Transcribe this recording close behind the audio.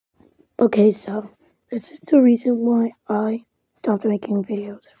Okay, so this is the reason why I stopped making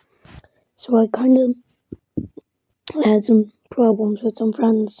videos. So I kind of had some problems with some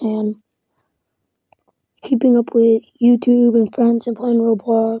friends and keeping up with YouTube and friends and playing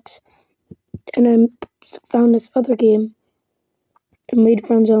Roblox. And I found this other game and made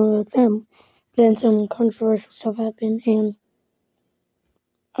friends with them. But then some controversial stuff happened and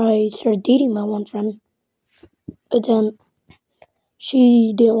I started dating my one friend. But then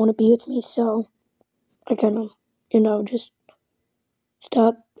she didn't want to be with me, so I kind of, just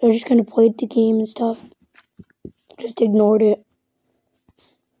stopped. I just kind of played the game and stuff. Just ignored it.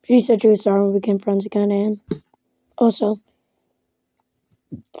 She said she was sorry we became friends again, and also,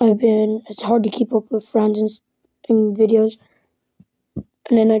 it's hard to keep up with friends and videos,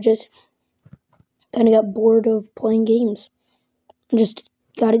 and then I just kind of got bored of playing games. I just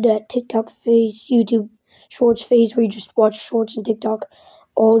got into that TikTok phase, YouTube Shorts phase, where you just watch Shorts and TikTok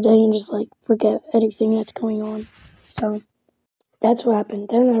all day and just, forget anything that's going on. So, that's what happened.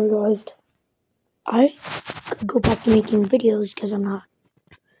 Then I realized I could go back to making videos because I'm not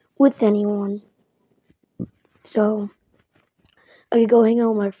with anyone. So, I could go hang out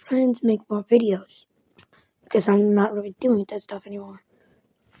with my friends, make more videos, because I'm not really doing that stuff anymore.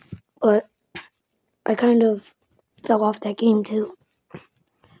 But I kind of fell off that game too,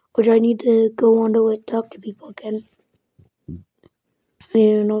 which I need to go on to it, talk to people again.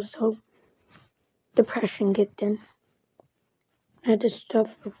 And also, depression kicked in. I had to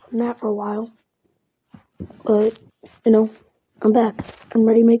suffer from that for a while. But, I'm back. I'm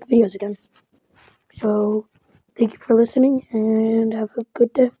ready to make videos again. So, thank you for listening, and have a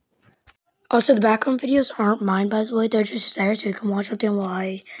good day. Also, the background videos aren't mine, by the way. They're just there so you can watch them while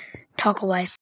I talk away.